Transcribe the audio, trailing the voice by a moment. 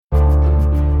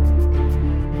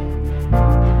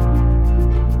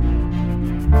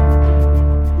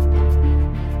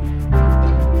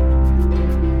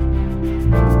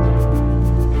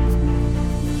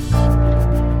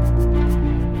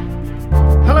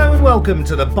Welcome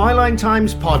to the Byline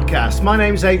Times podcast. My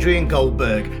name's Adrian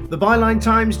Goldberg. The Byline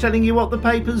Times telling you what the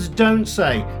papers don't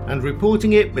say and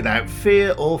reporting it without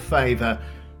fear or favour.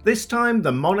 This time,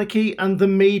 the monarchy and the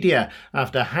media,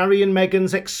 after Harry and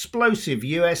Meghan's explosive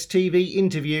US TV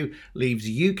interview leaves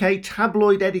UK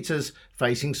tabloid editors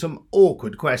facing some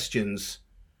awkward questions.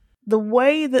 The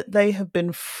way that they have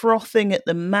been frothing at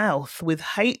the mouth with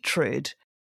hatred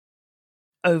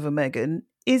over Meghan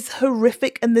is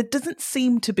horrific, and there doesn't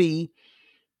seem to be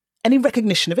any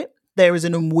recognition of it. There is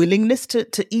an unwillingness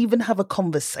to even have a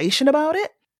conversation about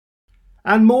it.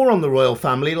 And more on the royal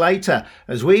family later,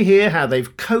 as we hear how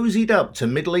they've cozied up to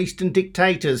Middle Eastern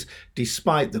dictators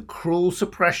despite the cruel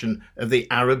suppression of the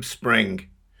Arab Spring.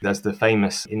 There's the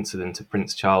famous incident of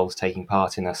Prince Charles taking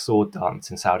part in a sword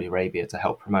dance in Saudi Arabia to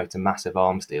help promote a massive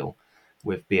arms deal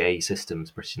with BAE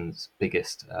Systems, Britain's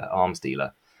biggest arms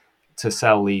dealer, to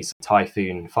sell these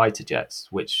Typhoon fighter jets,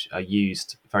 which are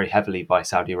used very heavily by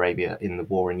Saudi Arabia in the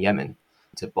war in Yemen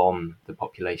to bomb the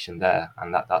population there,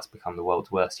 and that's become the world's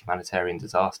worst humanitarian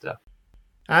disaster.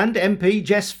 And MP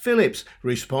Jess Phillips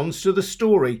responds to the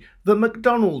story that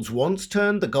McDonald's once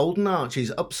turned the Golden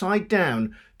Arches upside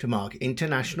down to mark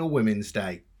International Women's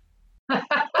Day. I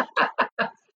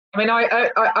mean,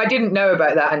 I didn't know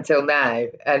about that until now,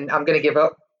 and I'm going to give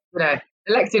up.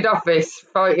 Elected office,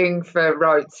 fighting for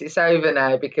rights, it's over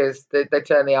now because they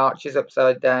turn the arches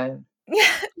upside down.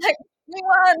 Yeah, we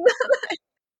won.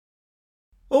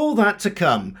 All that to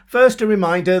come. First, a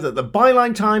reminder that the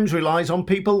Byline Times relies on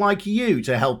people like you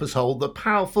to help us hold the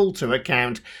powerful to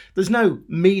account. There's no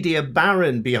media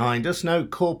baron behind us, no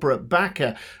corporate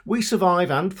backer. We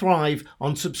survive and thrive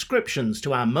on subscriptions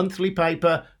to our monthly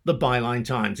paper, The Byline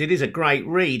Times. It is a great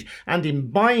read, and in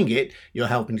buying it, you're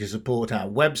helping to support our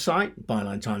website,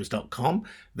 bylinetimes.com,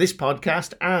 this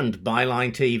podcast, and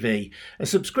Byline TV. A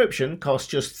subscription costs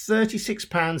just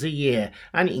 £36 a year,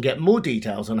 and you can get more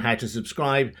details on how to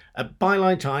subscribe at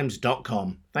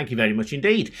bylinetimes.com. Thank you very much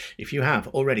indeed if you have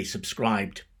already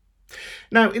subscribed.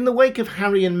 Now, in the wake of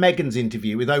Harry and Meghan's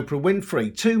interview with Oprah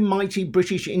Winfrey, two mighty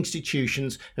British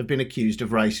institutions have been accused of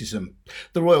racism: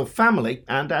 the royal family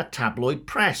and our tabloid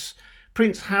press.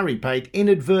 Prince Harry paid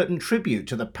inadvertent tribute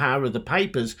to the power of the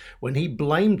papers when he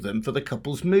blamed them for the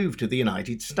couple's move to the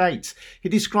United States. He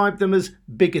described them as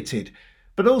bigoted,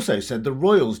 but also said the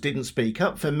royals didn't speak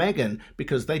up for Meghan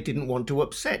because they didn't want to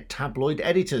upset tabloid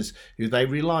editors who they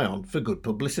rely on for good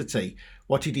publicity,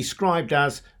 what he described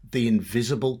as the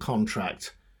invisible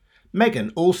contract.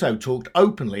 Meghan also talked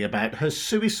openly about her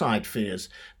suicide fears,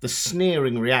 the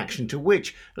sneering reaction to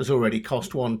which has already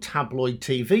cost one tabloid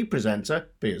TV presenter,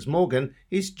 Piers Morgan,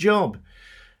 his job.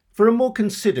 For a more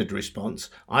considered response,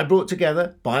 I brought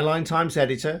together Byline Times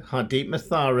editor Hardeep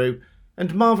Matharu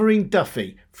and Marvarine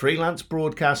Duffy, freelance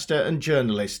broadcaster and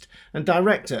journalist and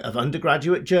director of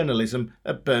undergraduate journalism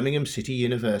at Birmingham City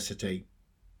University.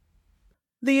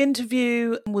 The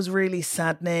interview was really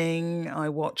saddening. I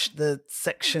watched the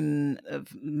section of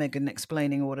Meghan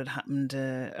explaining what had happened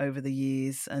over the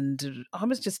years, and I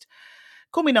was just,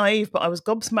 call me naive, but I was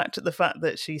gobsmacked at the fact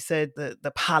that she said that the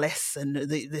palace and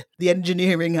the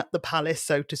engineering at the palace,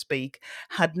 so to speak,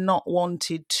 had not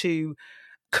wanted to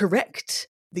correct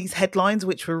these headlines,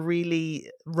 which were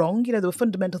really wrong. There were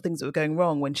fundamental things that were going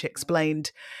wrong when she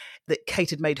explained that Kate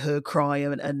had made her cry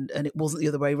and it wasn't the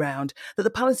other way around, that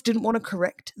the palace didn't want to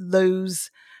correct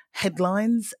those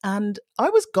headlines. And I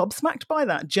was gobsmacked by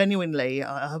that, genuinely.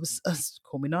 I was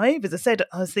call me naive, as I said,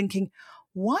 I was thinking,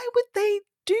 why would they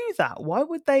do that? Why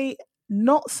would they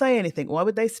not say anything? Why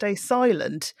would they stay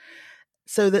silent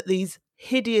so that these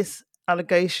hideous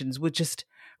allegations were just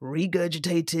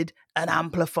regurgitated and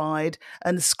amplified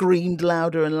and screamed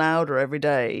louder and louder every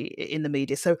day in the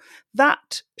media? So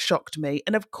that shocked me.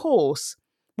 And of course,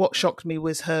 what shocked me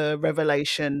was her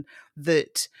revelation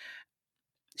that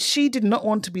she did not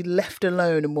want to be left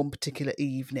alone in one particular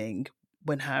evening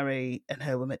when Harry and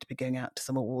her were meant to be going out to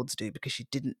some awards do, because she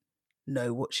didn't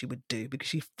know what she would do, because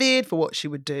she feared for what she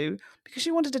would do, because she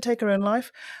wanted to take her own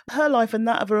life, her life and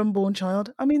that of her unborn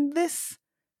child. I mean, this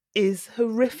is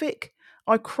horrific.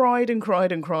 I cried and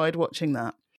cried and cried watching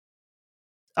that.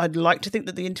 I'd like to think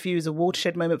that the interview is a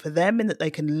watershed moment for them, in that they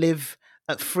can live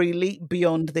freely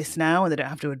beyond this now and they don't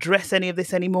have to address any of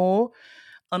this anymore.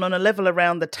 And on a level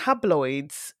around the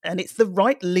tabloids, and it's the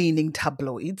right-leaning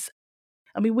tabloids,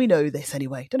 I mean, we know this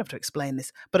anyway, don't have to explain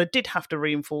this, but I did have to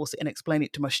reinforce it and explain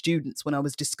it to my students when I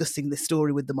was discussing this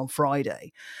story with them on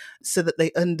Friday, so that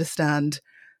they understand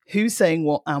who's saying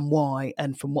what and why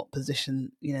and from what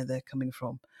position, they're coming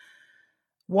from.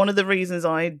 One of the reasons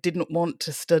I didn't want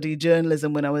to study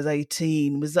journalism when I was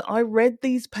 18 was that I read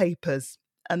these papers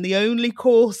And the only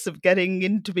course of getting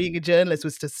into being a journalist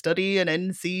was to study an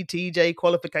NCTJ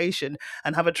qualification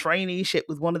and have a traineeship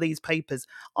with one of these papers.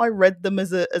 I read them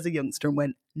as a youngster and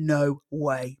went, no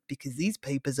way, because these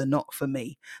papers are not for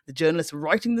me. The journalists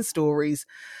writing the stories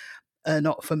are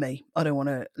not for me. I don't want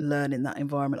to learn in that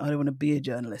environment. I don't want to be a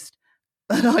journalist.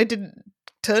 And I didn't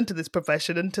turn to this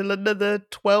profession until another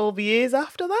 12 years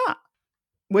after that.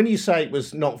 When you say it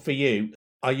was not for you,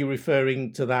 are you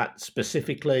referring to that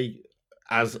specifically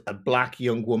as a black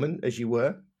young woman, as you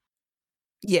were?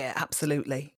 Yeah,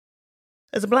 absolutely.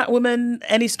 As a black woman,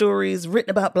 any stories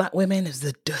written about black women as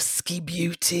the dusky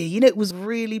beauty, you know, it was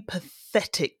really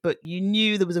pathetic, but you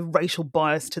knew there was a racial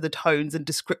bias to the tones and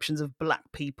descriptions of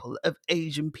black people, of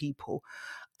Asian people.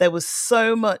 There was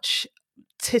so much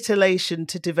titillation,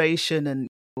 titivation, and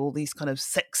all these kind of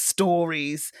sex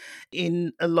stories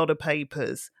in a lot of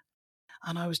papers.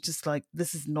 And I was just like,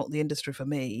 this is not the industry for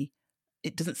me.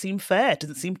 It doesn't seem fair. It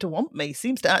doesn't seem to want me. It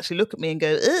seems to actually look at me and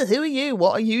go, who are you?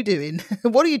 What are you doing?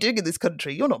 What are you doing in this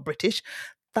country? You're not British.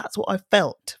 That's what I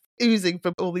felt oozing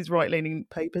from all these right-leaning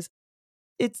papers.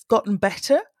 It's gotten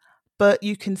better, but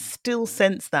you can still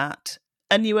sense that.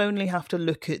 And you only have to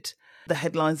look at the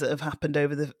headlines that have happened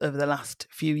over the last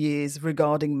few years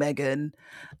regarding Meghan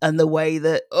and the way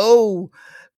that,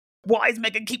 why does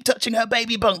Meghan keep touching her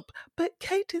baby bump? But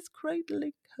Kate is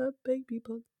cradling her baby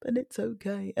bump and it's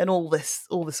okay. And all this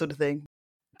sort of thing.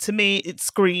 To me, it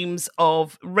screams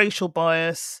of racial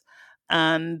bias,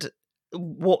 and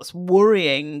what's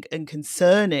worrying and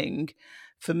concerning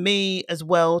for me as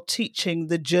well, teaching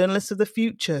the journalists of the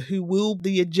future who will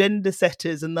be the agenda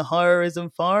setters and the hirers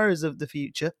and firers of the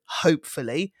future,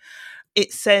 hopefully.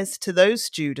 It says to those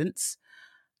students,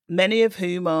 many of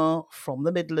whom are from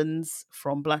the Midlands,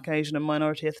 from Black, Asian and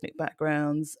minority ethnic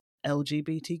backgrounds,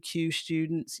 LGBTQ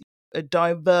students, a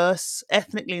diverse,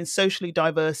 ethnically and socially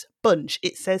diverse bunch.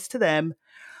 It says to them,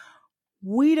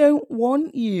 we don't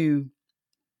want you.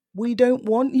 We don't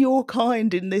want your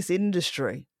kind in this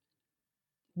industry.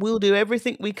 We'll do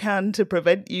everything we can to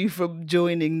prevent you from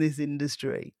joining this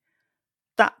industry.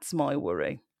 That's my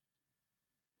worry.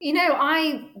 You know,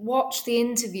 I watched the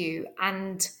interview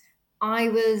and I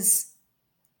was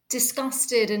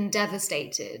disgusted and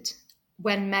devastated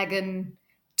when Meghan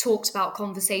talked about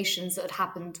conversations that had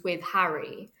happened with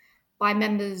Harry by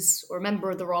members or a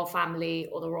member of the royal family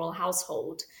or the royal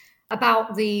household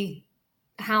about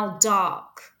how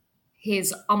dark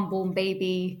his unborn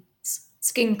baby's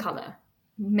skin colour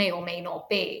may or may not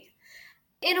be.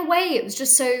 In a way, it was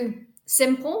just so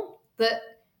simple that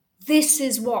this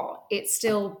is what it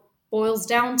still boils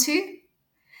down to.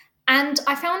 And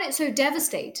I found it so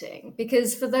devastating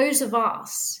because for those of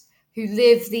us who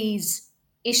live these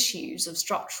issues of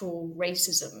structural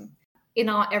racism in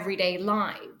our everyday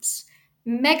lives,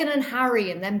 Meghan and Harry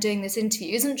and them doing this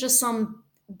interview isn't just some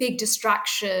big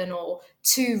distraction or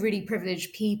two really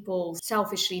privileged people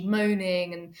selfishly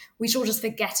moaning and we should all just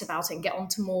forget about it and get on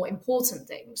to more important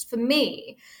things. For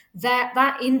me,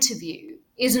 that interview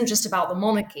isn't just about the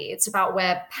monarchy, it's about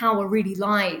where power really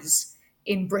lies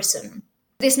in Britain.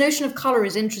 This notion of colour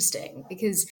is interesting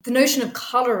because the notion of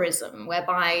colorism,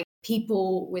 whereby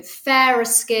people with fairer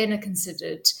skin are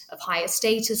considered of higher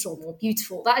status or more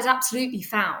beautiful, that is absolutely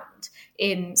found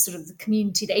in sort of the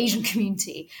community, the Asian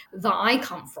community that I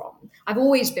come from. I've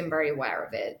always been very aware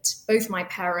of it. Both my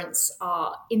parents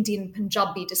are Indian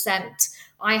Punjabi descent.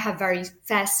 I have very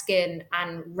fair skin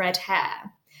and red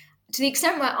hair. To the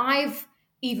extent where I've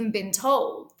even been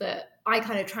told that I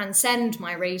kind of transcend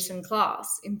my race and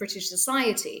class in British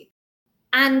society.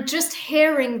 And just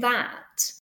hearing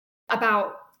that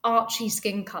about Archie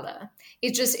skin colour,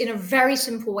 it just in a very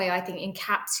simple way, I think,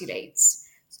 encapsulates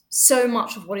so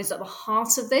much of what is at the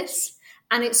heart of this.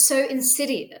 And it's so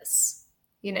insidious,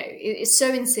 you know, it's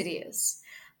so insidious.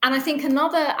 And I think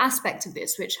another aspect of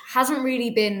this, which hasn't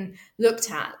really been looked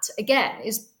at, again,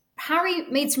 is Harry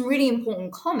made some really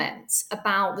important comments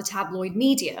about the tabloid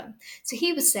media. So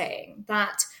he was saying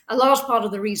that a large part of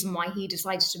the reason why he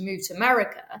decided to move to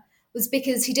America was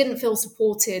because he didn't feel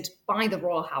supported by the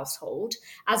royal household.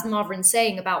 As Marvin's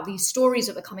saying about these stories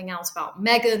that were coming out about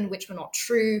Meghan, which were not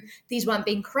true, these weren't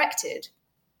being corrected.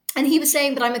 And he was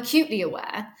saying that I'm acutely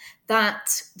aware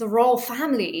that the royal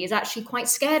family is actually quite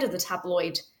scared of the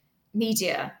tabloid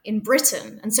media in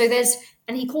Britain. And so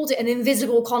and he called it an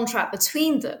invisible contract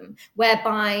between them,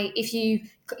 whereby if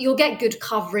you'll get good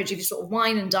coverage if you sort of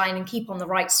wine and dine and keep on the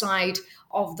right side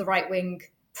of the right-wing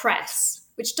press,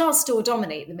 which does still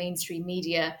dominate the mainstream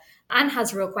media and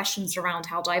has real questions around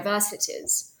how diverse it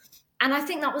is. And I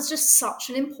think that was just such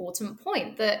an important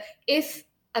point, that if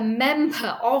a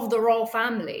member of the royal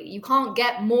family, you can't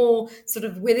get more sort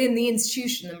of within the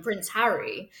institution than Prince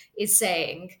Harry is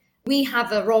saying, we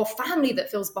have a royal family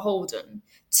that feels beholden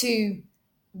to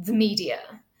the media.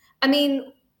 I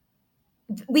mean,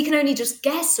 we can only just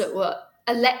guess at what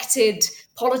elected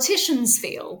politicians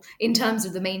feel in terms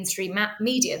of the mainstream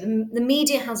media. The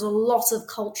media has a lot of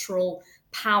cultural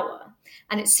power.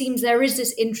 And it seems there is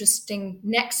this interesting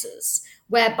nexus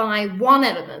whereby one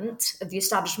element of the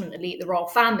establishment elite, the royal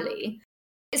family,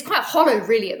 is quite hollow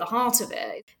really at the heart of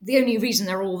it. The only reason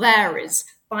they're all there is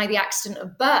by the accident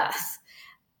of birth.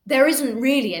 There isn't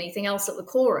really anything else at the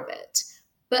core of it.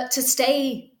 But to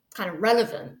stay kind of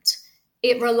relevant,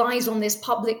 it relies on this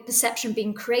public perception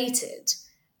being created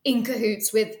in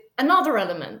cahoots with another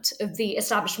element of the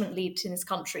establishment elite in this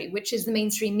country, which is the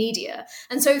mainstream media.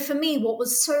 And so for me, what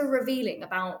was so revealing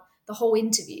about the whole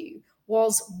interview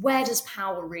was, where does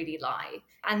power really lie?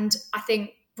 And I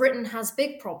think Britain has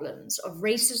big problems of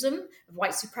racism, of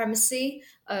white supremacy,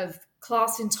 of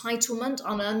class entitlement,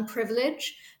 unearned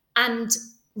privilege, and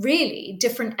really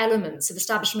different elements of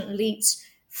establishment elites,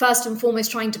 first and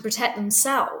foremost trying to protect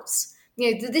themselves.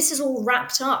 You know, this is all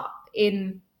wrapped up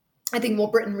in, I think,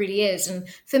 what Britain really is. And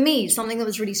for me, something that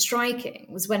was really striking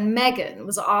was when Meghan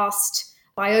was asked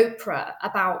by Oprah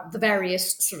about the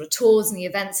various sort of tours and the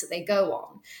events that they go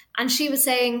on. And she was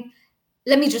saying,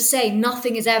 let me just say,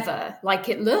 nothing is ever like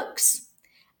it looks.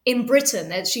 In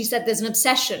Britain, as she said, there's an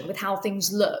obsession with how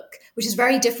things look, which is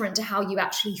very different to how you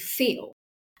actually feel.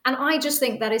 And I just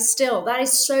think that is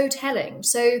so telling.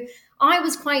 So I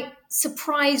was quite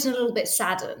surprised and a little bit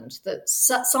saddened that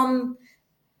some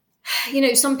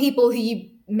people who you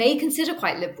may consider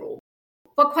quite liberal,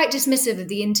 but quite dismissive of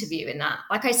the interview in that.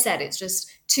 Like I said, it's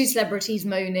just two celebrities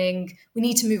moaning, we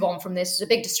need to move on from this, it's a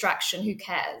big distraction, who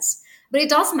cares? But it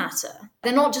does matter.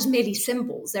 They're not just merely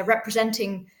symbols, they're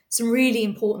representing some really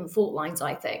important fault lines,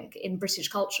 I think, in British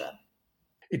culture.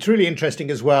 It's really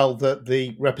interesting as well that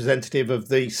the representative of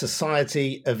the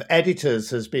Society of Editors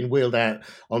has been wheeled out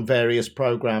on various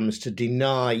programmes to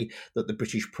deny that the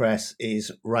British press is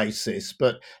racist.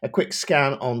 But a quick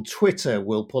scan on Twitter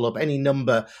will pull up any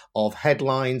number of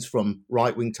headlines from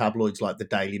right-wing tabloids like the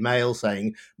Daily Mail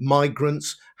saying,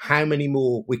 migrants, how many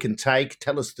more we can take?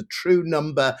 Tell us the true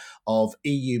number of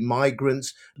EU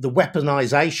migrants, the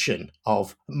weaponisation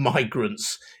of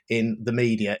migrants in the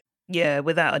media. Yeah,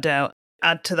 without a doubt.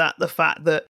 Add to that the fact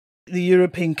that the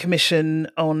European Commission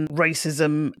on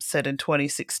Racism said in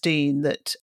 2016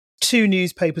 that 2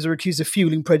 newspapers were accused of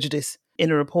fueling prejudice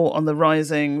in a report on the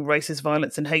rising racist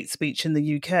violence and hate speech in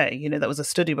the UK. You know, that was a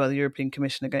study by the European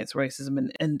Commission against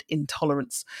Racism and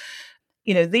Intolerance.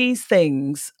 You know, these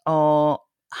things are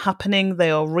happening,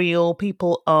 they are real,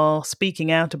 people are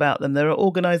speaking out about them, there are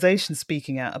organisations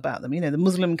speaking out about them. You know, the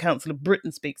Muslim Council of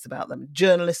Britain speaks about them,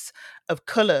 journalists of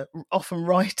colour often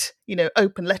write, you know,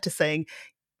 open letters saying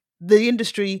the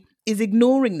industry is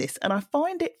ignoring this. And I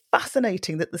find it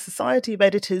fascinating that the Society of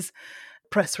Editors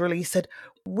press release said,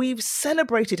 we've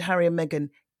celebrated Harry and Meghan.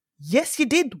 Yes, you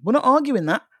did, we're not arguing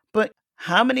that, but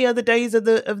how many other days of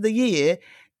the year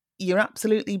you're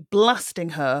absolutely blasting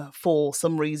her for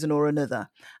some reason or another?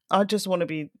 I just want to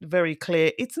be very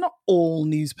clear. It's not all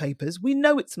newspapers. We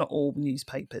know it's not all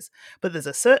newspapers, but there's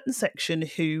a certain section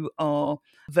who are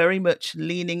very much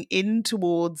leaning in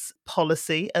towards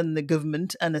policy and the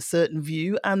government and a certain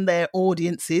view and their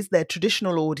audiences, their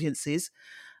traditional audiences.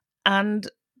 And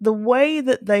the way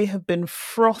that they have been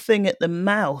frothing at the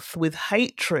mouth with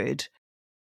hatred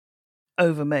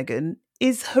over Meghan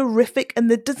is horrific, and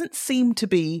there doesn't seem to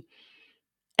be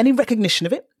any recognition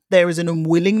of it. There is an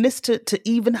unwillingness to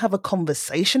even have a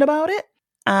conversation about it.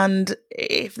 And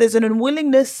if there's an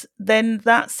unwillingness, then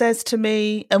that says to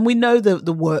me, and we know that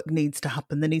the work needs to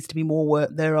happen, there needs to be more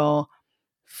work. There are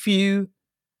few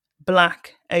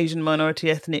Black, Asian,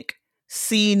 minority ethnic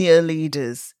senior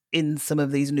leaders in some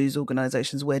of these news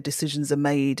organisations where decisions are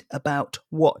made about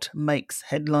what makes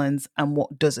headlines and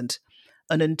what doesn't.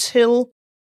 And until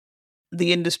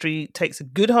the industry takes a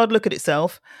good hard look at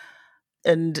itself,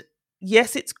 and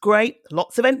yes, it's great,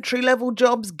 lots of entry-level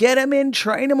jobs, get them in,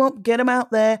 train them up, get them out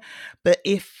there. But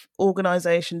if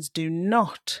organisations do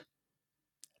not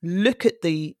look at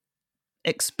the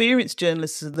experienced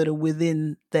journalists that are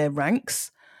within their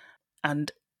ranks,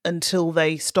 and until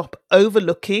they stop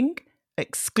overlooking,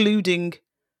 excluding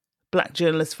Black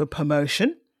journalists for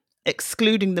promotion,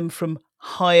 excluding them from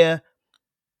higher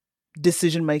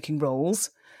decision-making roles,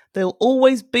 there'll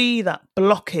always be that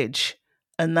blockage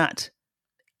and that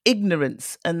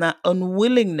ignorance and that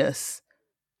unwillingness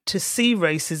to see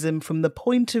racism from the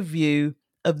point of view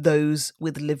of those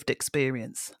with lived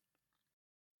experience.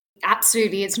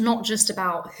 absolutely, it's not just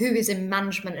about who is in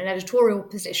management and editorial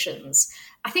positions.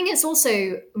 I think it's also,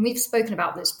 and we've spoken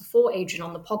about this before, Adrian,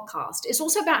 on the podcast, it's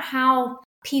also about how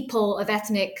people of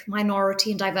ethnic,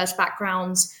 minority, and diverse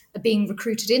backgrounds are being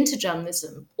recruited into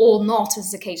journalism or not,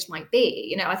 as the case might be.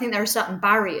 You know, I think there are certain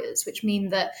barriers which mean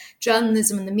that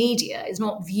journalism and the media is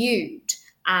not viewed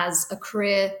as a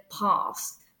career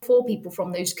path for people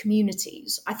from those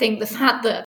communities. I think the fact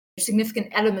that significant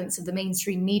elements of the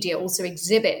mainstream media also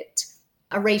exhibit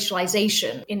a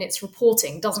racialization in its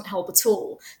reporting doesn't help at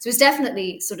all. So it's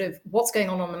definitely sort of what's going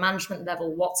on the management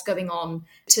level, what's going on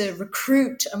to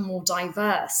recruit a more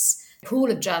diverse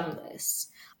pool of journalists.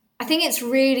 I think it's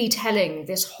really telling,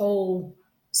 this whole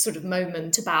sort of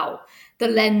moment, about the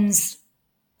lens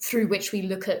through which we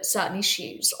look at certain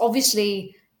issues.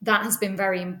 Obviously, that has been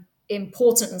very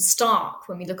important and stark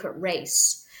when we look at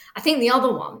race. I think the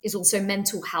other one is also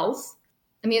mental health.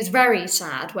 I mean, it's very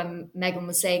sad when Meghan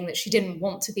was saying that she didn't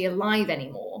want to be alive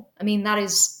anymore. I mean, that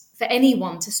is, for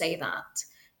anyone to say that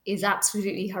is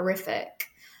absolutely horrific.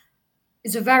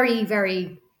 It's a very,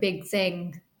 very big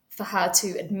thing for her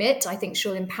to admit. I think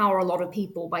she'll empower a lot of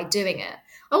people by doing it.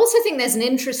 I also think there's an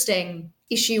interesting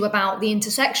issue about the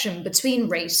intersection between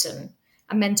race and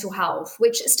mental health,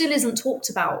 which still isn't talked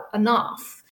about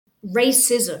enough.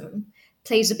 Racism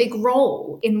plays a big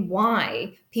role in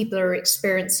why people are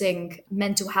experiencing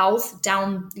mental health,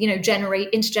 down,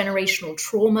 intergenerational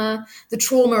trauma, the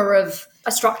trauma of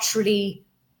a structurally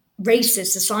racist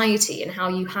society and how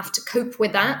you have to cope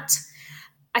with that.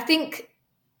 I think,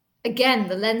 again,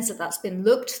 the lens that's been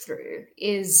looked through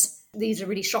is these are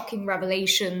really shocking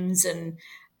revelations,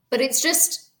 but it's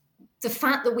just the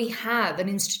fact that we have an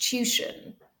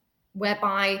institution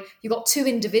whereby you've got two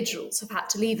individuals who've had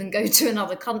to leave and go to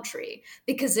another country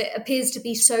because it appears to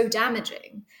be so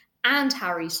damaging. And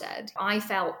Harry said, I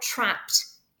felt trapped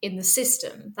in the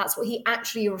system. That's what he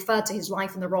actually referred to his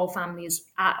life in the royal family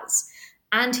as.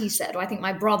 And he said, I think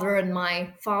my brother and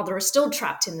my father are still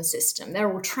trapped in the system.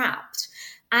 They're all trapped.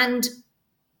 And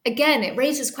again, it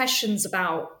raises questions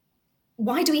about,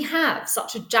 why do we have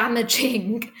such a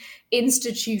damaging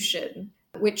institution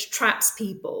which traps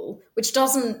people, which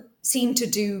doesn't seem to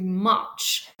do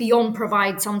much beyond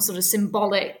provide some sort of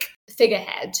symbolic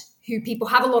figurehead who people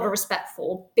have a lot of respect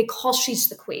for because she's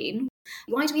the Queen?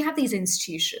 Why do we have these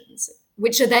institutions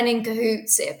which are then in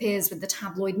cahoots, it appears, with the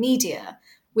tabloid media,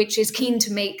 which is keen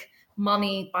to make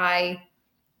money by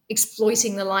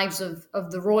exploiting the lives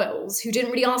of the royals who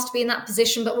didn't really ask to be in that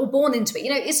position but were born into it? You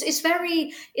know,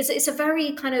 it's a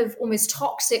very kind of almost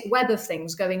toxic web of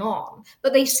things going on.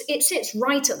 But it sits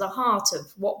right at the heart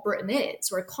of what Britain is.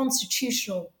 We're a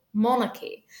constitutional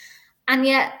monarchy. And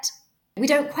yet we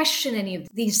don't question any of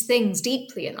these things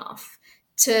deeply enough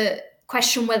to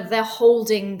question whether they're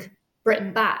holding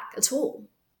Britain back at all.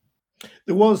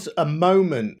 There was a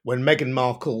moment when Meghan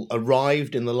Markle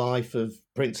arrived in the life of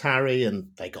Prince Harry and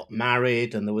they got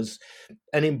married, and there was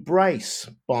an embrace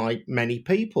by many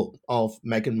people of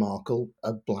Meghan Markle,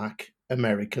 a Black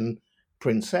American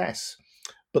princess.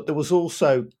 But there was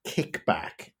also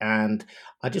kickback. And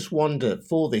I just wonder,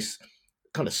 for this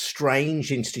kind of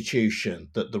strange institution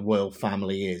that the royal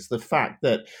family is, the fact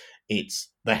that it's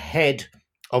the head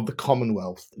of the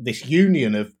Commonwealth, this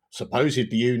union of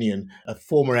supposed union of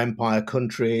former empire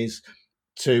countries,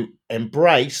 to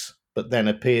embrace but then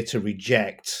appear to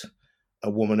reject a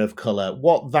woman of colour,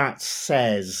 what that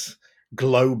says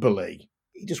globally.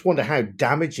 You just wonder how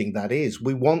damaging that is.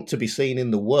 We want to be seen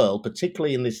in the world,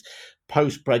 particularly in this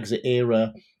post-Brexit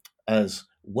era, as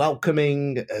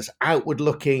welcoming, as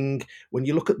outward-looking. When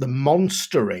you look at the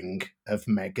monstering of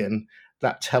Meghan,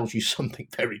 that tells you something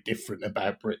very different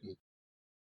about Britain.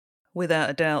 Without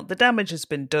a doubt, the damage has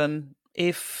been done.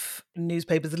 If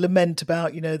newspapers lament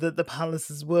about, the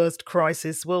palace's worst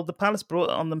crisis, well, the palace brought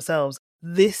it on themselves.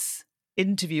 This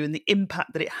interview and the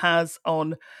impact that it has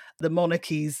on the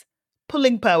monarchy's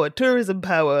pulling power, tourism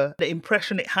power, the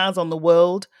impression it has on the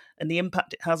world and the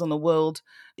impact it has on the world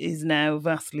is now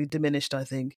vastly diminished, I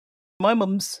think. My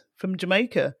mum's from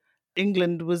Jamaica.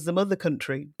 England was the mother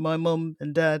country. My mum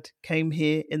and dad came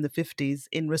here in the 50s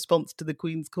in response to the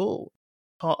Queen's call,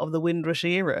 part of the Windrush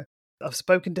era. I've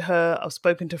spoken to her, I've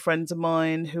spoken to friends of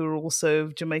mine who are also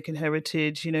of Jamaican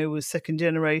heritage, was second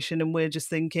generation, and we're just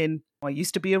thinking, I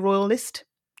used to be a royalist,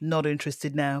 not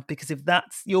interested now, because if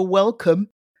that's your welcome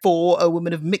for a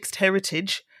woman of mixed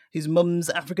heritage whose mum's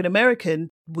African American,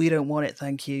 we don't want it,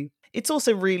 thank you. It's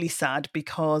also really sad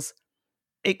because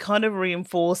it kind of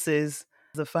reinforces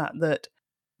the fact that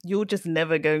you're just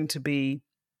never going to be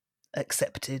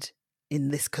accepted in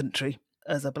this country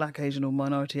as a Black, Asian or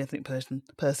minority ethnic person.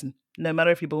 No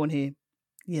matter if you're born here,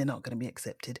 you're not going to be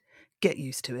accepted. get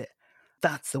used to it.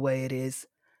 That's the way it is.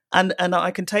 And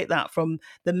I can take that from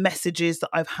the messages that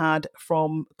I've had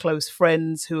from close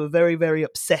friends who are very, very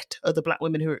upset, other black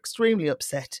women who are extremely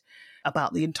upset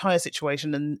about the entire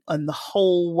situation and the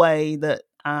whole way that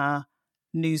our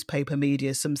newspaper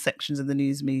media, some sections of the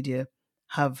news media,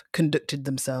 have conducted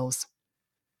themselves.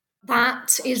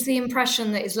 That is the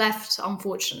impression that is left,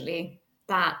 unfortunately,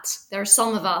 that there are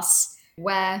some of us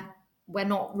where we're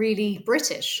not really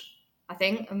British, I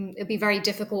think. And it'd be very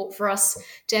difficult for us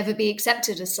to ever be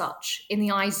accepted as such in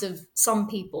the eyes of some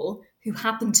people who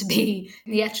happen to be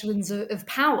in the echelons of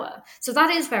power. So that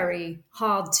is very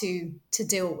hard to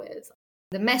deal with.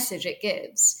 The message it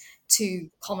gives to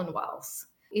Commonwealth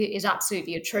is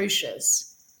absolutely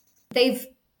atrocious. They've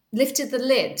lifted the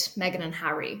lid, Meghan and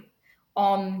Harry,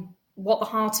 on what the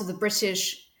heart of the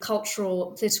British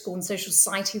cultural, political and social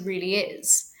society really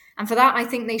is. And for that, I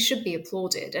think they should be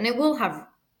applauded. And it will have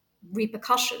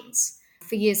repercussions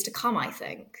for years to come, I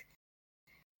think.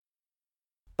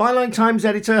 Byline Times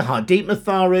editor Hardeep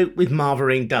Matharu with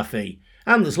Marvarine Duffy.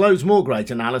 And there's loads more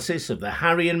great analysis of the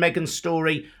Harry and Meghan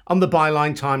story on the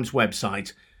Byline Times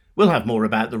website. We'll have more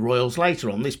about the royals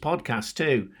later on this podcast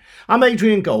too. I'm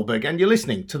Adrian Goldberg and you're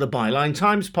listening to the Byline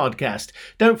Times podcast.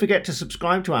 Don't forget to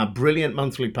subscribe to our brilliant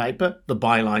monthly paper, the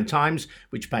Byline Times,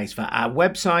 which pays for our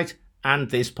website and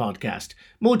this podcast.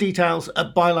 More details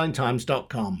at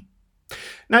bylinetimes.com.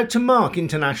 Now, to mark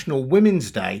International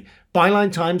Women's Day,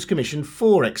 Byline Times commissioned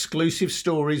 4 exclusive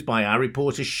stories by our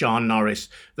reporter Sian Norris.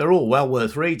 They're all well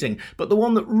worth reading, but the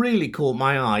one that really caught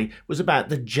my eye was about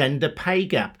the gender pay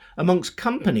gap amongst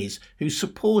companies who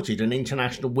supported an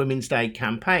International Women's Day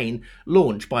campaign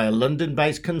launched by a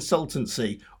London-based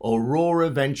consultancy, Aurora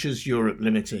Ventures Europe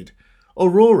Limited.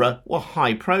 Aurora were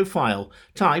high profile.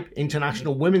 Type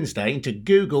International Women's Day into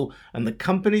Google and the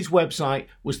company's website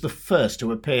was the first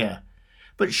to appear.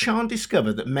 But Sian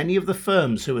discovered that many of the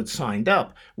firms who had signed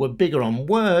up were bigger on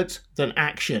words than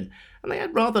action, and they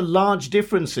had rather large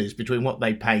differences between what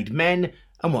they paid men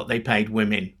and what they paid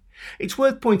women. It's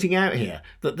worth pointing out here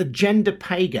that the gender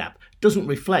pay gap doesn't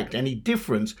reflect any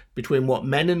difference between what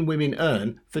men and women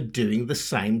earn for doing the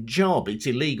same job. It's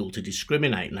illegal to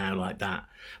discriminate now like that.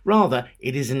 Rather,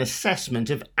 it is an assessment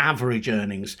of average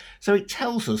earnings, so it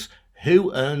tells us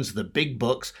who earns the big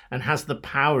bucks and has the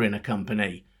power in a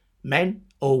company. Men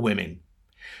or women.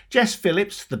 Jess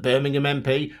Phillips, the Birmingham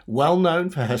MP, well known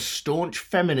for her staunch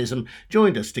feminism,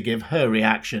 joined us to give her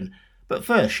reaction. But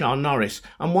first, Sian Norris,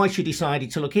 and why she decided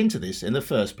to look into this in the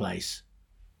first place.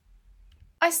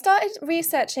 I started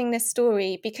researching this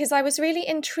story because I was really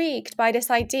intrigued by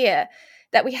this idea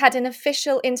that we had an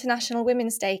official International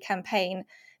Women's Day campaign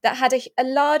that had a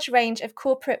large range of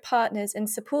corporate partners and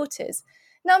supporters.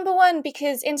 Number one,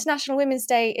 because International Women's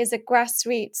Day is a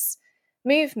grassroots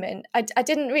movement. I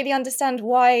didn't really understand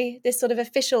why this sort of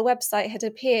official website had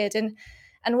appeared and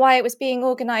why it was being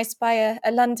organised by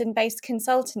a London-based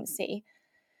consultancy.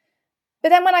 But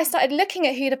then when I started looking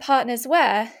at who the partners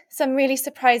were, some really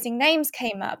surprising names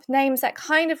came up, names that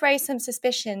kind of raised some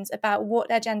suspicions about what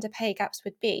their gender pay gaps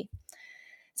would be.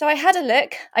 So I had a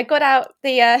look. I got out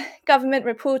the government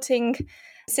reporting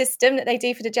system that they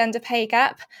do for the gender pay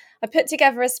gap. I put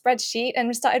together a spreadsheet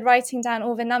and started writing down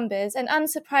all the numbers. And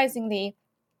unsurprisingly,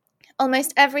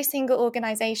 almost every single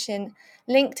organisation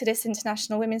linked to this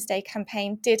International Women's Day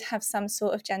campaign did have some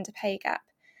sort of gender pay gap.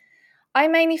 I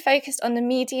mainly focused on the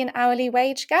median hourly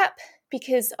wage gap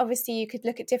because obviously you could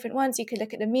look at different ones. You could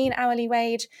look at the mean hourly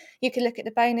wage, you could look at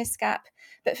the bonus gap.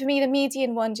 But for me, the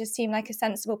median one just seemed like a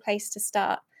sensible place to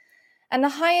start. And the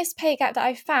highest pay gap that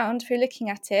I found through looking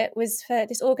at it was for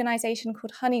this organisation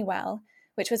called Honeywell,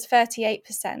 which was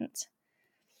 38%.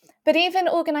 But even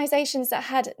organisations that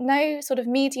had no sort of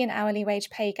median hourly wage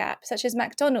pay gap, such as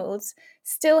McDonald's,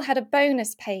 still had a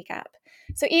bonus pay gap.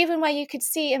 So even where you could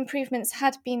see improvements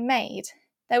had been made,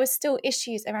 there were still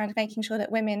issues around making sure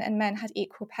that women and men had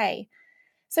equal pay.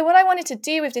 So what I wanted to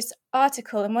do with this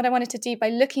article and what I wanted to do by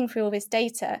looking through all this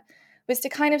data was to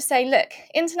kind of say, look,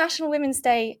 International Women's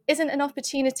Day isn't an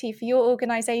opportunity for your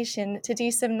organisation to do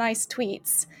some nice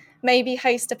tweets, maybe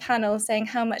host a panel saying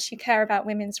how much you care about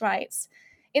women's rights.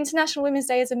 International Women's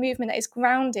Day is a movement that is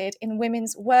grounded in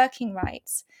women's working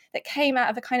rights that came out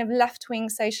of a kind of left-wing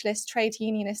socialist trade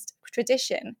unionist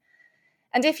tradition.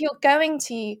 And if you're going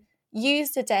to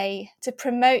use the day to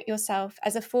promote yourself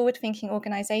as a forward-thinking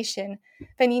organisation,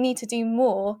 then you need to do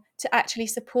more to actually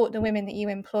support the women that you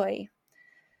employ.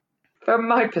 From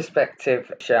my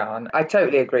perspective, Sian, I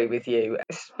totally agree with you.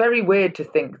 It's very weird to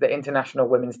think that International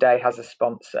Women's Day has a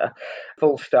sponsor,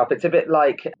 full stop. It's a bit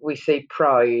like we see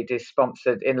Pride is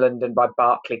sponsored in London by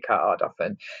Barclaycard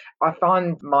often. I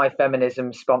find My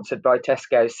Feminism sponsored by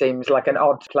Tesco seems like an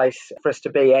odd place for us to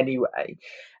be anyway.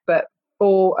 But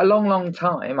for a long, long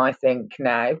time, I think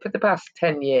now, for the past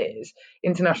 10 years,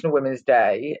 International Women's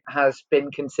Day has been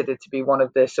considered to be one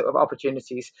of the sort of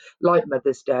opportunities, like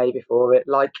Mother's Day before it,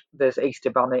 like there's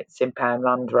Easter bonnets in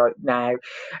Poundland right now.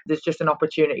 There's just an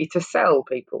opportunity to sell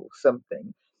people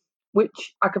something,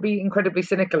 which I could be incredibly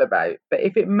cynical about. But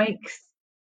if it makes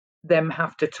them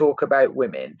have to talk about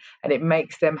women and it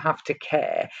makes them have to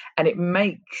care and it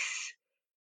makes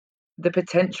the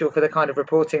potential for the kind of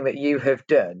reporting that you have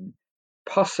done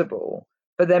possible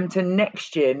for them to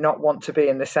next year not want to be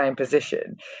in the same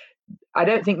position, I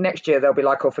don't think next year they'll be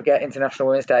like, oh, forget International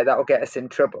Women's Day, that'll get us in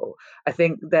trouble. I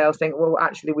think they'll think, well,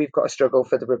 actually, we've got to struggle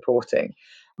for the reporting.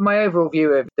 My overall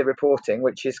view of the reporting,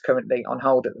 which is currently on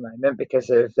hold at the moment because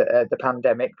of the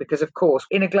pandemic, because, of course,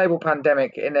 in a global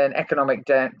pandemic, in an economic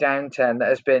downturn that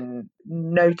has been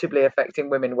notably affecting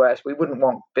women worse, we wouldn't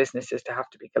want businesses to have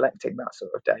to be collecting that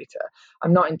sort of data.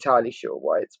 I'm not entirely sure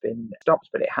why it's been stopped,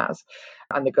 but it has.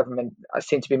 And the government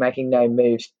seem to be making no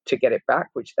moves to get it back,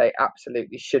 which they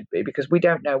absolutely should be, because we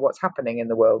don't know what's happening in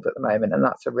the world at the moment, and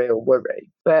that's a real worry.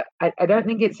 But I don't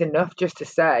think it's enough just to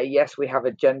say, yes, we have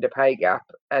a gender pay gap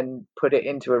and put it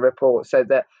into a report so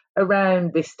that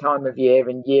around this time of year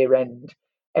and year end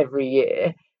every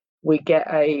year, we get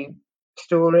a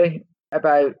story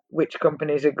about which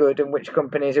companies are good and which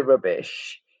companies are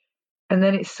rubbish. And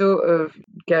then it sort of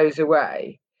goes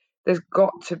away. There's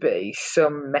got to be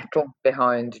some metal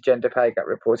behind gender pay gap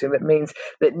reporting that means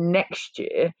that next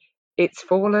year it's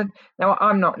fallen. Now,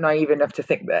 I'm not naive enough to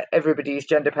think that everybody's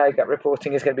gender pay gap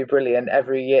reporting is going to be brilliant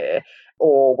every year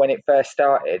or when it first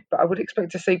started, but I would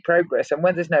expect to see progress. And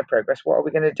when there's no progress, what are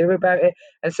we going to do about it?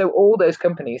 And so all those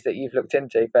companies that you've looked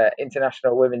into for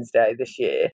International Women's Day this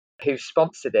year who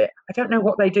sponsored it, I don't know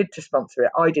what they did to sponsor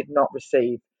it. I did not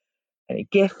receive any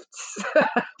gifts.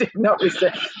 Did not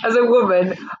receive. As a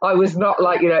woman, I was not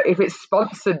like, if it's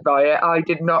sponsored by it, I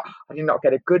did not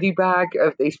get a goodie bag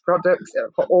of these products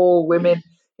for all women.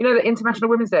 The International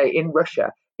Women's Day in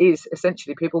Russia is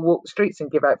essentially people walk the streets and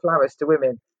give out flowers to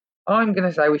women. I'm going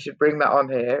to say we should bring that on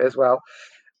here as well.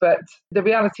 But the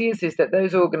reality is that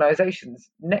those organisations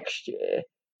next year,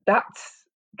 that's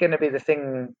going to be the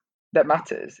thing that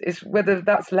matters, is whether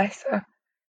that's lesser.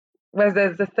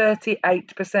 Whether the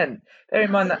 38%, bear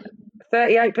in mind that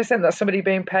 38%, that's somebody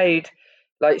being paid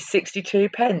like 62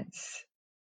 pence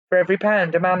for every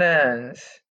pound a man earns.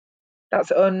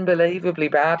 That's unbelievably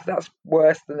bad. That's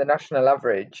worse than the national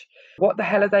average. What the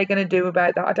hell are they going to do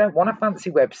about that? I don't want a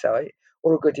fancy website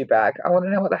or a goodie bag. I want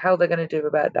to know what the hell they're going to do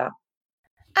about that.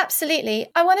 Absolutely.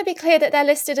 I want to be clear that they're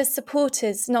listed as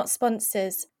supporters, not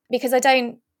sponsors, because I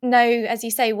don't know, as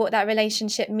you say, what that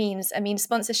relationship means. I mean,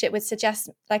 sponsorship would suggest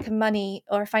like a money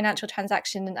or a financial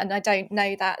transaction, and I don't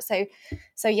know that. So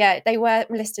yeah, they were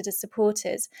listed as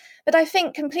supporters. But I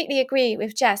think completely agree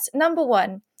with Jess. Number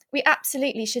one, we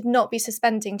absolutely should not be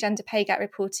suspending gender pay gap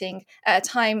reporting at a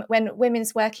time when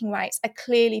women's working rights are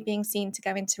clearly being seen to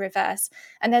go into reverse.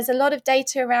 And there's a lot of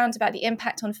data around about the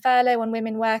impact on furlough on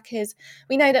women workers.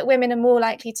 We know that women are more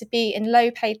likely to be in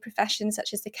low-paid professions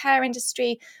such as the care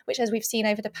industry, which, as we've seen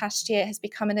over the past year, has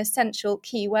become an essential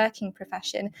key working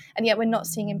profession. And yet we're not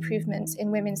seeing improvements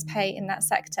in women's pay in that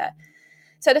sector.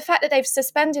 So the fact that they've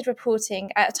suspended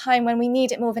reporting at a time when we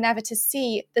need it more than ever to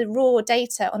see the raw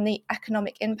data on the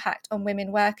economic impact on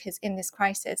women workers in this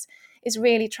crisis is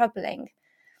really troubling.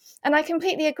 And I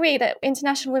completely agree that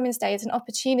International Women's Day is an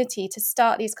opportunity to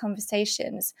start these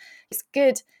conversations. It's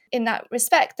good in that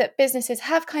respect that businesses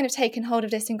have kind of taken hold of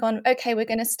this and gone, okay, we're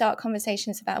going to start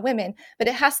conversations about women, but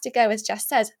it has to go, as Jess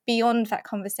says, beyond that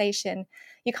conversation.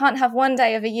 You can't have one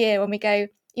day of a year when we go,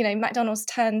 McDonald's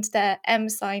turned their M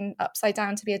sign upside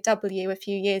down to be a W a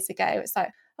few years ago. It's like,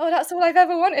 oh, that's all I've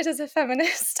ever wanted as a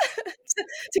feminist,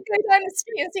 to go down the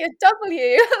street and see a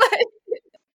W.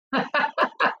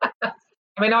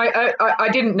 I mean, I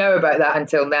didn't know about that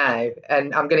until now,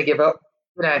 and I'm going to give up.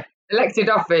 Elected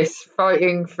office,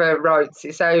 fighting for rights,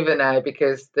 it's over now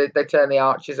because they turn the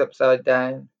arches upside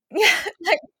down. Yeah,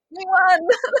 we won.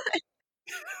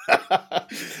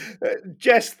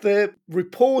 Jess, the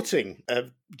reporting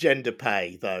of gender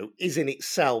pay, though, is in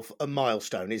itself a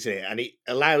milestone, isn't it? And it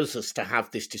allows us to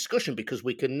have this discussion because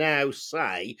we can now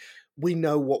say we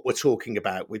know what we're talking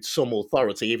about with some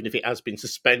authority, even if it has been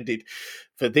suspended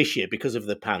for this year because of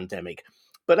the pandemic.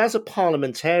 But as a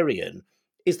parliamentarian,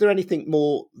 Is there anything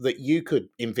more that you could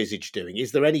envisage doing?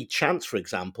 Is there any chance, for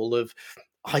example, of,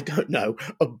 I don't know,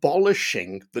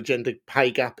 abolishing the gender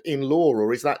pay gap in law,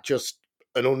 or is that just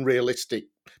an unrealistic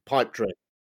pipe dream?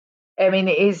 I mean,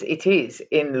 it is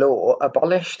in law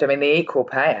abolished. I mean, the Equal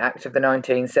Pay Act of the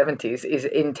 1970s is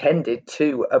intended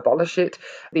to abolish it.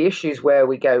 The issues where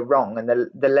we go wrong and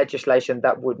the legislation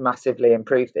that would massively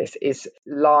improve this is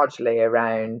largely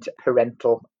around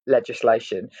parental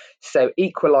legislation. So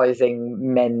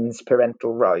equalising men's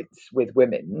parental rights with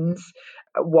women's,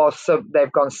 whilst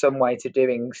they've gone some way to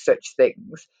doing such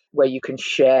things where you can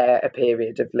share a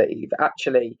period of leave.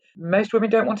 Actually, most women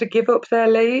don't want to give up their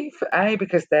leave,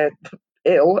 because they're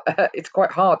ill. It's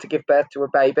quite hard to give birth to a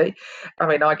baby. I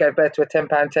mean, I gave birth to a £10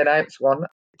 10-ounce one.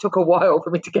 It took a while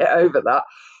for me to get over that.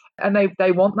 And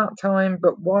they want that time,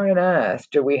 but why on earth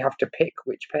do we have to pick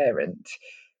which parent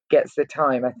gets the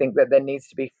time? I think that there needs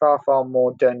to be far, far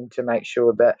more done to make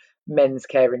sure that men's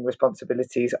caring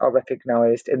responsibilities are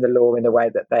recognised in the law in a way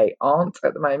that they aren't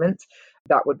at the moment.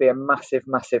 That would be a massive,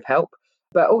 massive help.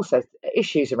 But also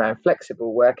issues around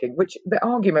flexible working, which the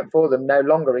argument for them no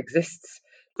longer exists.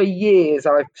 For years,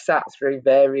 I've sat through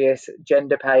various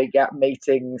gender pay gap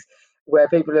meetings where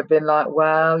people have been like,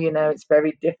 well, it's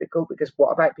very difficult because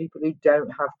what about people who don't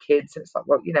have kids? And it's like,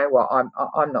 well, you know what?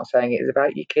 I'm not saying it is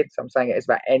about your kids. I'm saying it is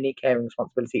about any caring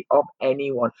responsibility of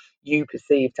anyone you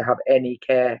perceive to have any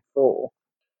care for.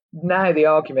 Now the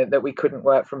argument that we couldn't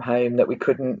work from home, that we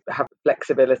couldn't have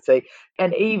flexibility,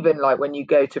 and even like when you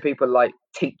go to people like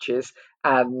teachers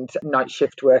and night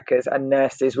shift workers and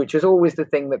nurses, which was always the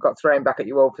thing that got thrown back at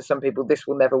you all, for some people this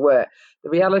will never work. The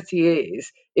reality is,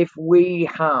 if we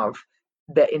have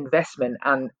the investment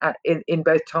and in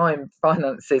both time,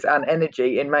 finances and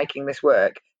energy in making this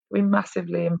work, we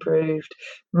massively improved,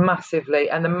 massively,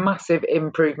 and the massive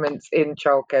improvements in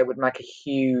childcare would make a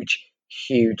huge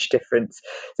difference.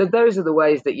 So those are the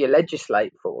ways that you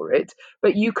legislate for it.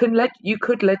 But you could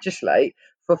legislate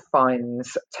for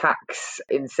fines, tax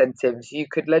incentives. You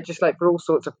could legislate for all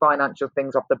sorts of financial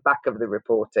things off the back of the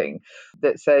reporting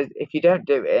that says if you don't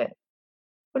do it,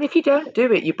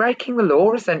 you're breaking the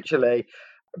law essentially.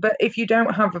 But if you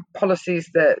don't have policies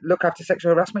that look after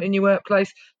sexual harassment in your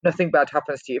workplace, nothing bad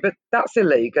happens to you. But that's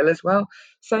illegal as well.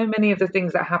 So many of the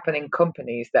things that happen in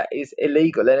companies that is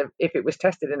illegal, and if it was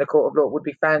tested in a court of law, would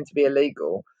be found to be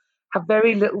illegal, have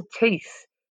very little teeth.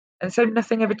 And so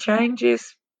nothing ever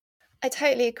changes. I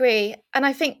totally agree. And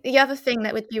I think the other thing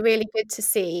that would be really good to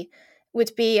see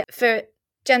would be for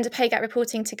gender pay gap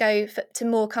reporting to go to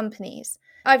more companies.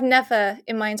 I've never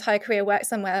in my entire career worked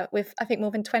somewhere with, I think, more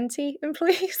than 20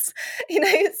 employees,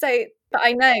 but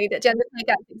I know that gender pay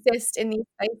gaps exist in these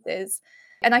places.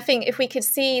 And I think if we could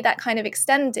see that kind of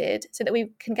extended so that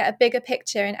we can get a bigger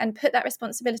picture and put that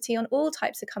responsibility on all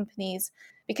types of companies,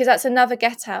 because that's another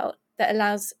get out that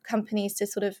allows companies to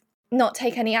sort of not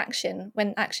take any action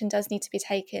when action does need to be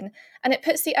taken. And it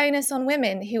puts the onus on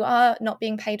women who are not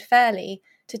being paid fairly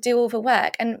to do all the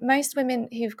work. And most women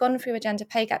who've gone through a gender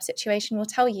pay gap situation will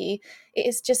tell you it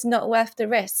is just not worth the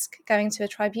risk going to a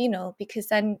tribunal, because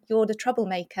then you're the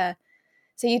troublemaker.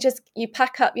 So you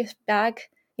pack up your bag,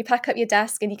 you pack up your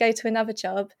desk and you go to another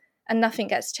job and nothing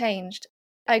gets changed.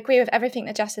 I agree with everything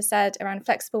that Jess has said around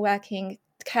flexible working,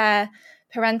 care,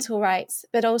 parental rights,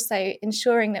 but also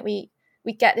ensuring that we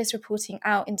get this reporting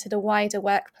out into the wider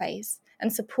workplace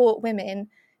and support women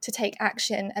to take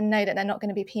action and know that they're not going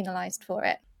to be penalised for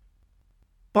it.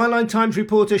 Byline Times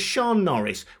reporter Sean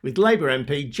Norris with Labour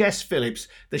MP Jess Phillips,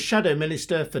 the Shadow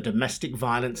Minister for Domestic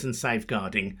Violence and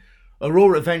Safeguarding.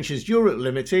 Aurora Ventures Europe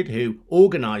Limited, who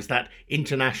organised that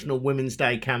International Women's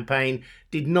Day campaign,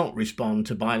 did not respond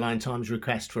to Byline Times'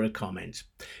 request for a comment.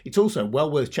 It's also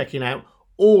well worth checking out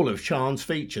all of Sean's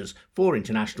features for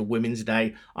International Women's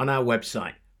Day on our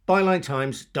website,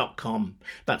 bylinetimes.com.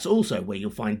 That's also where you'll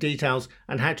find details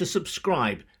on how to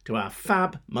subscribe to our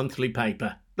fab monthly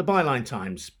paper, the Byline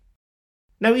Times.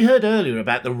 Now, we heard earlier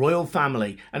about the royal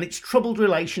family and its troubled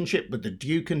relationship with the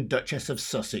Duke and Duchess of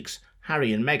Sussex,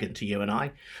 Harry and Meghan to you and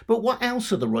I. But what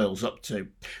else are the royals up to?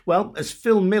 Well, as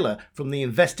Phil Miller from the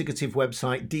investigative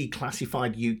website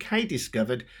Declassified UK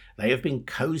discovered, they have been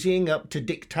cozying up to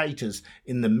dictators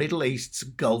in the Middle East's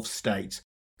Gulf states.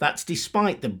 That's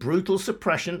despite the brutal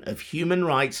suppression of human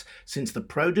rights since the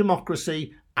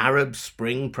pro-democracy Arab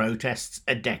Spring protests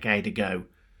a decade ago.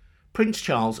 Prince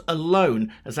Charles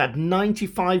alone has had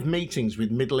 95 meetings with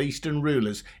Middle Eastern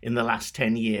rulers in the last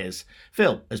 10 years.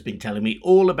 Phil has been telling me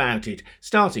all about it,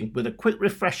 starting with a quick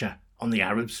refresher on the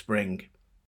Arab Spring.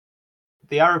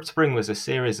 The Arab Spring was a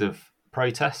series of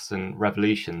protests and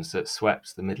revolutions that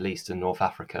swept the Middle East and North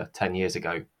Africa 10 years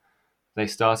ago. They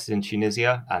started in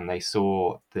Tunisia, and they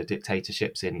saw the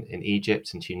dictatorships in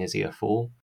Egypt and Tunisia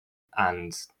fall,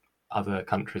 and other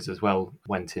countries as well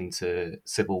went into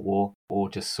civil war or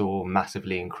just saw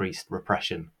massively increased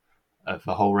repression of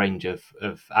a whole range of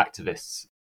activists.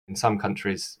 In some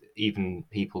countries, even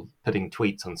people putting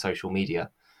tweets on social media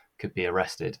could be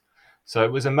arrested. So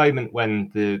it was a moment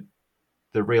when the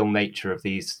real nature of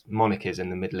these monarchies in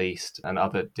the Middle East and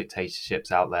other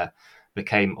dictatorships out there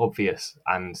became obvious,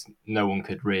 and no one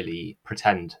could really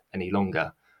pretend any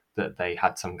longer that they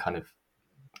had some kind of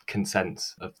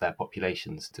consent of their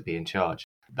populations to be in charge.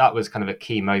 That was kind of a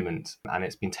key moment, and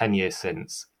it's been 10 years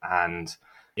since. And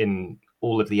in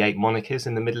all of the 8 monarchies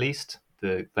in the Middle East,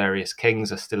 the various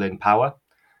kings are still in power,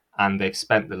 and they've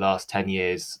spent the last 10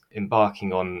 years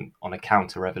embarking on a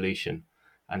counter-revolution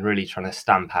and really trying to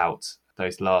stamp out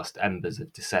those last embers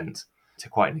of dissent to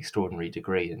quite an extraordinary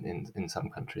degree in some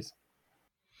countries.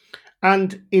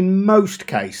 And in most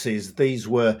cases, these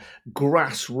were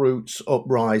grassroots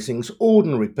uprisings,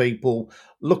 ordinary people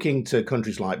looking to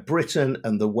countries like Britain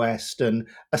and the West and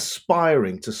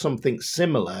aspiring to something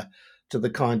similar to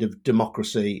the kind of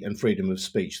democracy and freedom of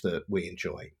speech that we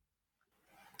enjoy.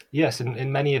 Yes,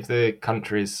 in many of the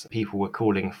countries, people were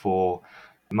calling for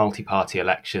multi-party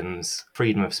elections,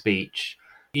 freedom of speech,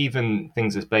 even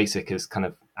things as basic as kind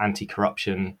of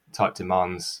anti-corruption type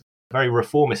demands, very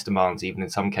reformist demands, even in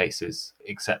some cases,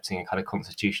 accepting a kind of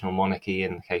constitutional monarchy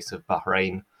in the case of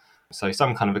Bahrain. So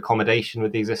some kind of accommodation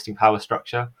with the existing power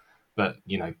structure, but,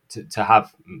 to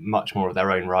have much more of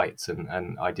their own rights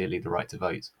and ideally the right to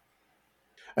vote.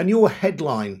 And your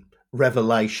headline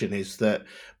revelation is that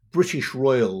British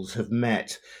royals have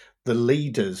met the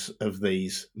leaders of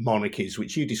these monarchies,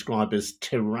 which you describe as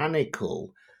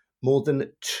tyrannical, more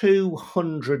than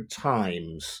 200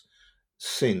 times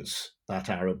since that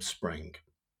Arab Spring.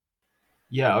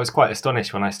 Yeah, I was quite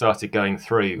astonished when I started going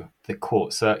through the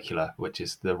court circular, which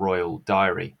is the royal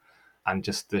diary, and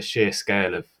just the sheer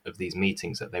scale of these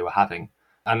meetings that they were having.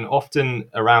 And often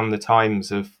around the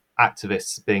times of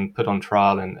activists being put on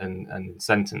trial and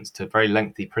sentenced to very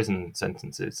lengthy prison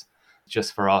sentences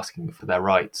just for asking for their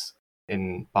rights.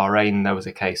 In Bahrain, there was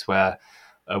a case where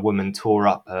a woman tore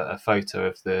up a photo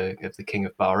of the King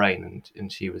of Bahrain,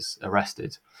 and she was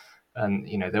arrested. And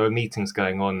there were meetings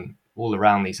going on all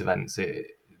around these events. The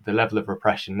level of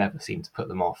repression never seemed to put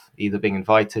them off, either being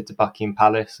invited to Buckingham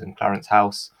Palace and Clarence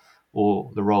House,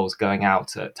 or the royals going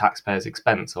out at taxpayers'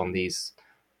 expense on these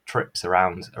trips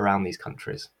around these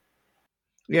countries.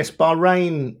 Yes,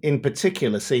 Bahrain in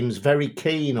particular seems very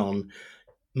keen on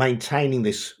maintaining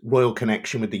this royal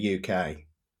connection with the UK.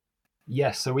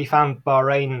 Yes, so we found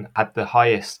Bahrain had the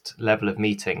highest level of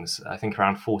meetings, I think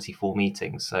around 44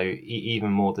 meetings, so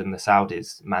even more than the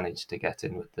Saudis managed to get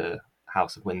in with the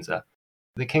House of Windsor.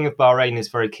 The King of Bahrain is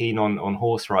very keen on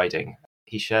horse riding.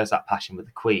 He shares that passion with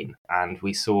the Queen, and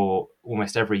we saw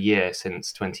almost every year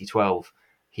since 2012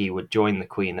 he would join the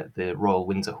Queen at the Royal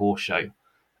Windsor Horse Show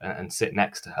and sit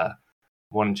next to her.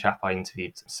 One chap I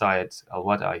interviewed, Syed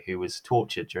Al-Wadai, who was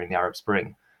tortured during the Arab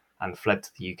Spring and fled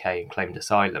to the UK and claimed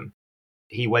asylum.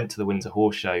 He went to the Windsor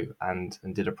Horse Show and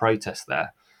did a protest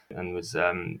there and was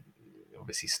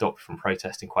obviously stopped from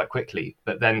protesting quite quickly.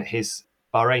 But then his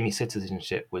Bahraini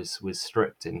citizenship was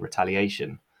stripped in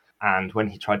retaliation. And when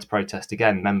he tried to protest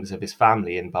again, members of his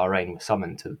family in Bahrain were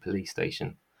summoned to the police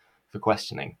station for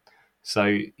questioning.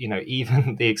 So,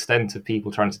 even the extent of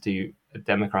people trying to do a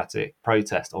democratic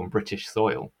protest on British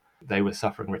soil, they were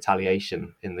suffering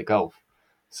retaliation in the Gulf.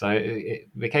 So it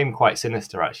became quite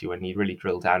sinister, actually, when you really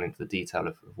drill down into the detail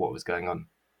of what was going on.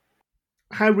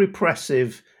 How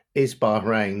repressive is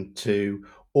Bahrain to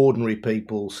ordinary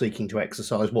people seeking to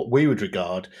exercise what we would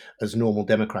regard as normal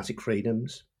democratic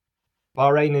freedoms?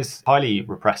 Bahrain is highly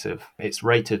repressive. It's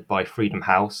rated by Freedom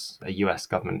House, a US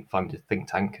government-funded think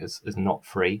tank, as not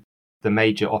free. The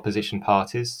major opposition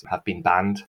parties have been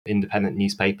banned. Independent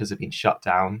newspapers have been shut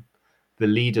down. The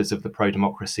leaders of the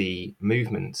pro-democracy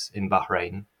movement in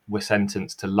Bahrain were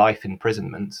sentenced to life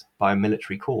imprisonment by a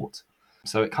military court.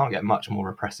 So it can't get much more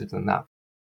repressive than that.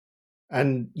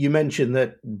 And you mentioned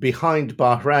that behind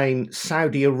Bahrain,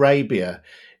 Saudi Arabia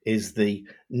is the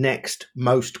next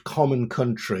most common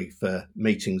country for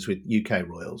meetings with UK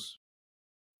royals.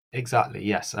 Exactly,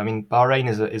 yes. I mean, Bahrain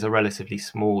is a relatively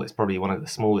small, it's probably one of the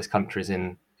smallest countries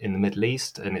in the Middle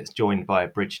East, and it's joined by a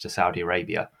bridge to Saudi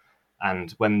Arabia.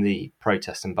 And when the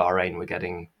protests in Bahrain were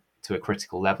getting to a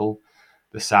critical level,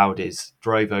 the Saudis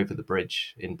drove over the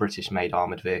bridge in British-made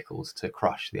armoured vehicles to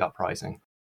crush the uprising.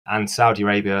 And Saudi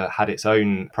Arabia had its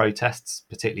own protests,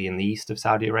 particularly in the east of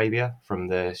Saudi Arabia, from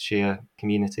the Shia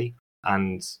community.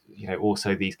 And,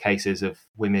 also these cases of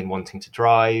women wanting to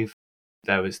drive,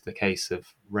 There was the case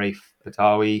of Raif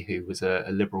Badawi, who was a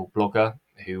liberal blogger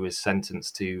who was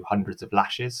sentenced to hundreds of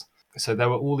lashes. So there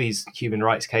were all these human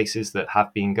rights cases that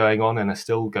have been going on and are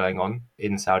still going on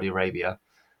in Saudi Arabia.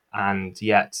 And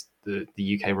yet the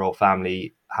UK royal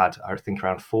family had, I think,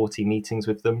 around 40 meetings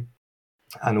with them.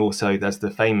 And also there's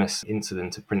the famous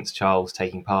incident of Prince Charles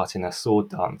taking part in a sword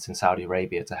dance in Saudi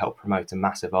Arabia to help promote a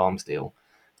massive arms deal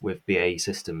with BAE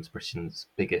Systems, Britain's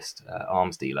biggest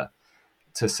arms dealer,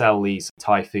 to sell these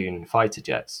Typhoon fighter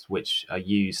jets, which are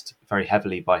used very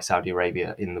heavily by Saudi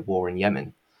Arabia in the war in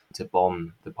Yemen to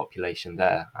bomb the population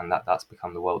there. And that's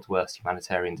become the world's worst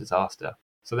humanitarian disaster.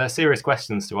 So there are serious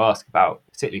questions to ask about,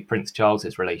 particularly Prince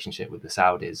Charles's relationship with the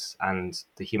Saudis and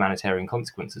the humanitarian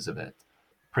consequences of it.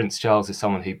 Prince Charles is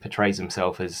someone who portrays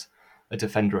himself as a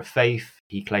defender of faith.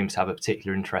 He claims to have a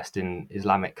particular interest in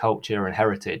Islamic culture and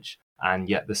heritage. And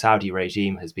yet the Saudi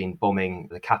regime has been bombing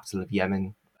the capital of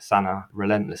Yemen, Sana'a,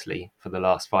 relentlessly for the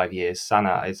last 5 years.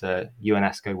 Sana'a is a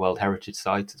UNESCO World Heritage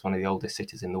Site. It's one of the oldest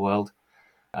cities in the world.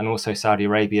 And also Saudi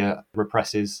Arabia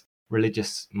represses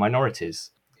religious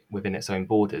minorities within its own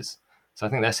borders. So I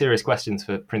think there are serious questions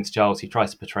for Prince Charles, who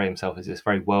tries to portray himself as this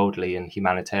very worldly and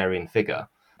humanitarian figure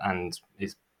and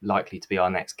is likely to be our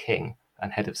next king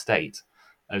and head of state,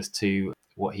 as to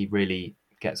what he really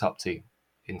gets up to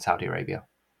in Saudi Arabia.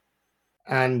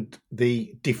 And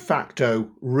the de facto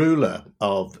ruler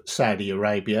of Saudi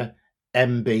Arabia,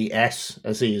 MBS,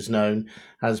 as he is known,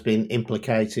 has been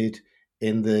implicated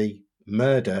in the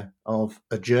murder of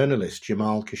a journalist,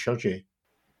 Jamal Khashoggi.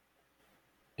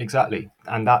 Exactly.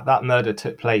 And that murder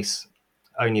took place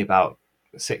only about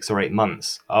 6 or 8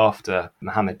 months after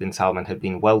Mohammed bin Salman had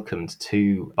been welcomed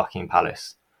to Buckingham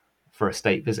Palace for a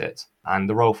state visit. And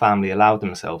the royal family allowed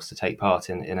themselves to take part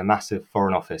in a massive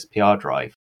Foreign Office PR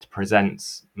drive to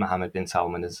present Mohammed bin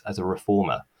Salman as a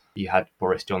reformer. You had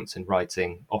Boris Johnson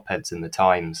writing op-eds in the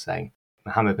Times saying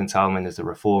Mohammed bin Salman is a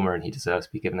reformer and he deserves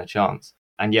to be given a chance.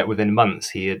 And yet within months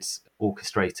he had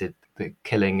orchestrated the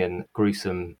killing and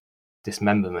gruesome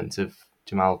dismemberment of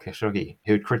Jamal Khashoggi,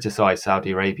 who had criticised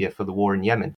Saudi Arabia for the war in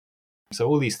Yemen. So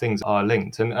all these things are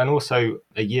linked. And also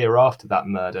a year after that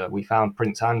murder, we found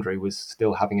Prince Andrew was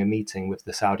still having a meeting with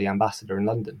the Saudi ambassador in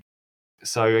London.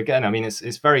 So again, I mean,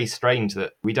 it's very strange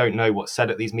that we don't know what's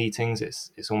said at these meetings.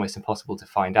 It's almost impossible to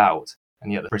find out.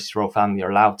 And yet the British royal family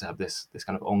are allowed to have this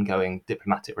kind of ongoing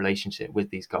diplomatic relationship with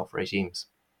these Gulf regimes.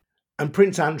 And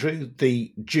Prince Andrew,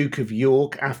 the Duke of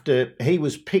York, after he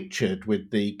was pictured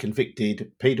with the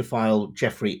convicted paedophile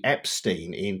Jeffrey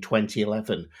Epstein in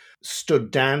 2011, stood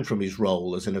down from his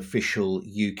role as an official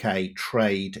UK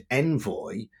trade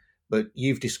envoy. But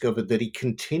you've discovered that he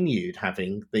continued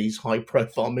having these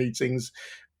high-profile meetings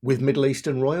with Middle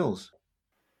Eastern royals.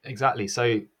 Exactly.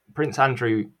 So Prince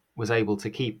Andrew was able to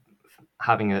keep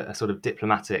having a sort of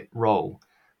diplomatic role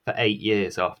for 8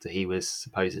 years after he was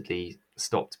supposedly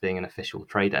stopped being an official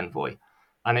trade envoy.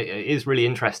 And it is really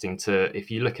interesting if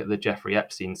you look at the Jeffrey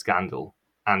Epstein scandal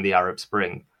and the Arab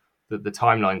Spring, that the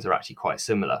timelines are actually quite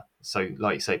similar. So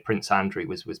like you say, Prince Andrew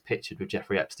was pictured with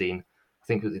Jeffrey Epstein, I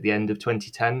think it was at the end of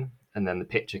 2010, and then the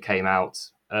picture came out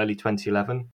early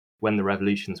 2011 when the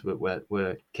revolutions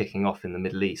were kicking off in the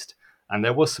Middle East. And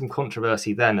there was some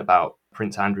controversy then about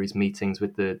Prince Andrew's meetings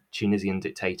with the Tunisian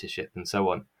dictatorship and so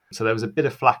on. So there was a bit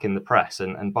of flack in the press,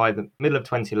 and by the middle of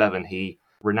 2011, he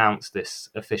renounced this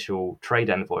official trade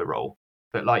envoy role.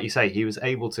 But like you say, he was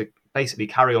able to basically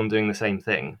carry on doing the same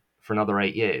thing for another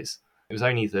 8 years. It was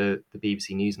only the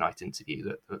BBC Newsnight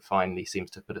interview that finally seems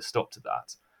to put a stop to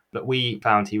that. But we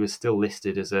found he was still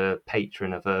listed as a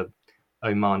patron of a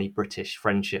Omani-British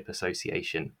Friendship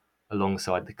Association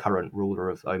alongside the current ruler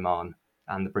of Oman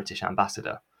and the British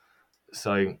ambassador.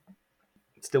 So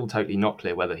it's still totally not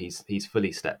clear whether he's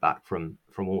fully stepped back from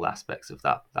all aspects of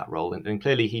that role. And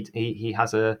clearly he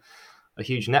has a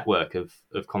huge network of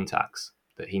contacts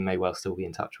that he may well still be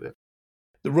in touch with.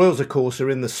 The royals, of course, are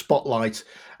in the spotlight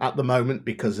at the moment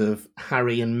because of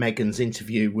Harry and Meghan's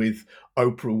interview with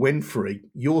Oprah Winfrey.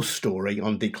 Your story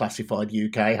on Declassified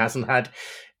UK hasn't had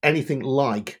anything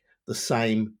like the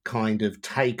same kind of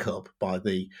take-up by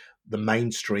the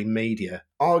mainstream media.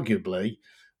 Arguably,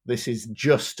 this is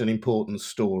just an important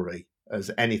story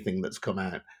as anything that's come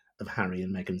out of Harry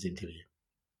and Meghan's interview.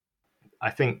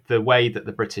 I think the way that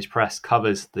the British press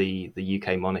covers the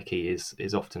UK monarchy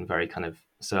is often very kind of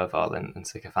servile and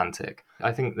sycophantic.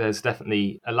 I think there's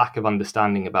definitely a lack of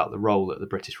understanding about the role that the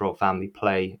British royal family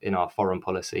play in our foreign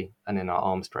policy and in our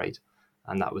arms trade.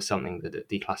 And that was something that at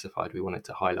Declassified we wanted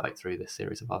to highlight through this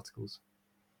series of articles.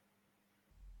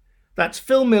 That's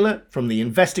Phil Miller from the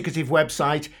investigative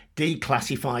website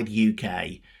Declassified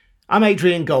UK. I'm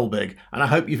Adrian Goldberg, and I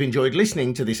hope you've enjoyed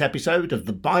listening to this episode of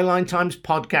the Byline Times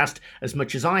podcast as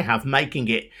much as I have making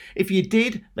it. If you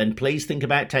did, then please think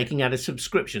about taking out a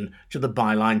subscription to the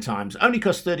Byline Times. Only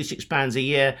costs £36 a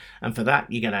year, and for that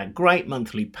you get a great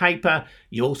monthly paper.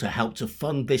 You also help to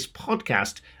fund this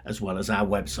podcast as well as our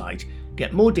website.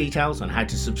 Get more details on how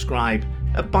to subscribe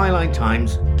at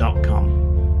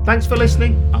bylinetimes.com. Thanks for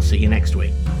listening. I'll see you next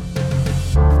week.